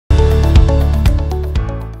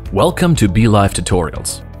Welcome to Be.Live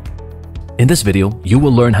tutorials. In this video, you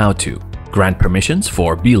will learn how to grant permissions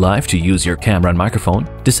for Be.Live to use your camera and microphone,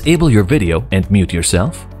 disable your video and mute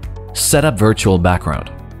yourself, set up virtual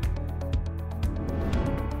background.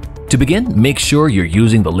 To begin, make sure you're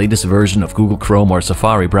using the latest version of Google Chrome or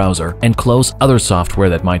Safari browser and close other software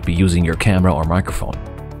that might be using your camera or microphone.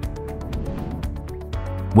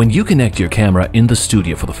 When you connect your camera in the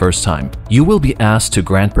studio for the first time, you will be asked to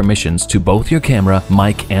grant permissions to both your camera,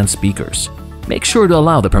 mic, and speakers. Make sure to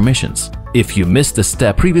allow the permissions. If you missed this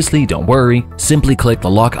step previously, don't worry. Simply click the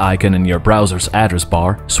lock icon in your browser's address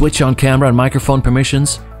bar, switch on camera and microphone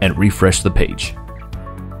permissions, and refresh the page.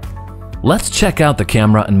 Let's check out the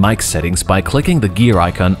camera and mic settings by clicking the gear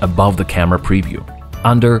icon above the camera preview.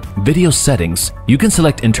 Under Video Settings, you can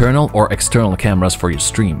select internal or external cameras for your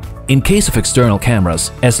stream. In case of external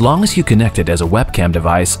cameras, as long as you connect it as a webcam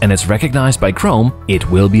device and it's recognized by Chrome, it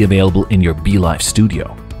will be available in your BeLive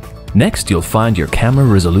studio. Next, you'll find your camera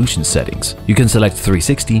resolution settings. You can select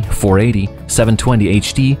 360, 480, 720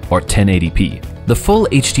 HD, or 1080p. The full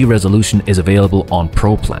HD resolution is available on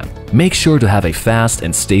Pro plan. Make sure to have a fast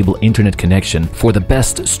and stable internet connection for the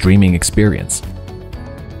best streaming experience.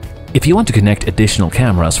 If you want to connect additional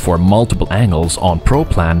cameras for multiple angles on Pro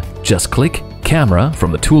plan, just click Camera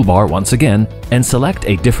from the toolbar once again and select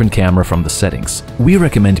a different camera from the settings. We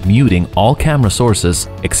recommend muting all camera sources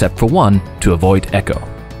except for one to avoid echo.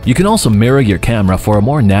 You can also mirror your camera for a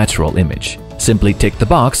more natural image. Simply tick the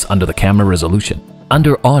box under the camera resolution.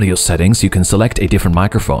 Under Audio Settings, you can select a different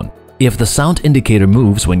microphone. If the sound indicator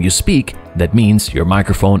moves when you speak, that means your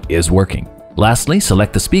microphone is working. Lastly,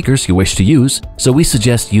 select the speakers you wish to use, so we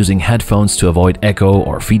suggest using headphones to avoid echo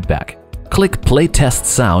or feedback. Click Play Test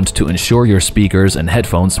Sound to ensure your speakers and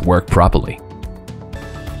headphones work properly.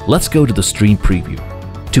 Let's go to the stream preview.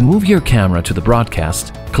 To move your camera to the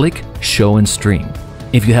broadcast, click Show and Stream.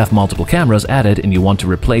 If you have multiple cameras added and you want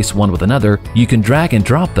to replace one with another, you can drag and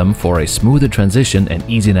drop them for a smoother transition and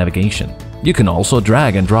easy navigation. You can also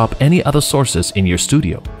drag and drop any other sources in your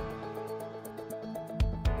studio.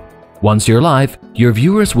 Once you're live, your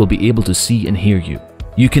viewers will be able to see and hear you.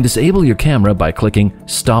 You can disable your camera by clicking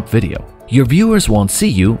Stop Video. Your viewers won't see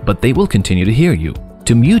you, but they will continue to hear you.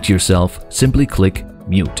 To mute yourself, simply click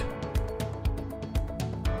Mute.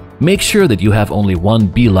 Make sure that you have only one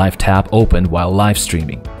BeLive tab open while live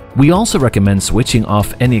streaming. We also recommend switching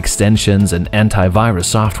off any extensions and antivirus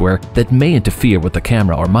software that may interfere with the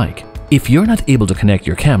camera or mic. If you're not able to connect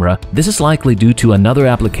your camera, this is likely due to another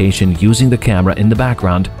application using the camera in the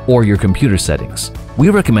background or your computer settings. We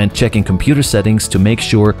recommend checking computer settings to make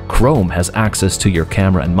sure Chrome has access to your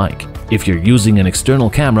camera and mic. If you're using an external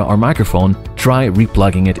camera or microphone, try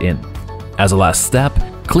replugging it in. As a last step,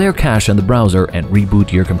 clear cache in the browser and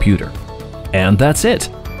reboot your computer. And that's it!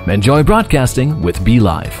 Enjoy broadcasting with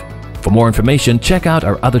BeLive. For more information, check out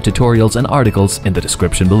our other tutorials and articles in the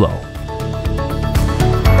description below.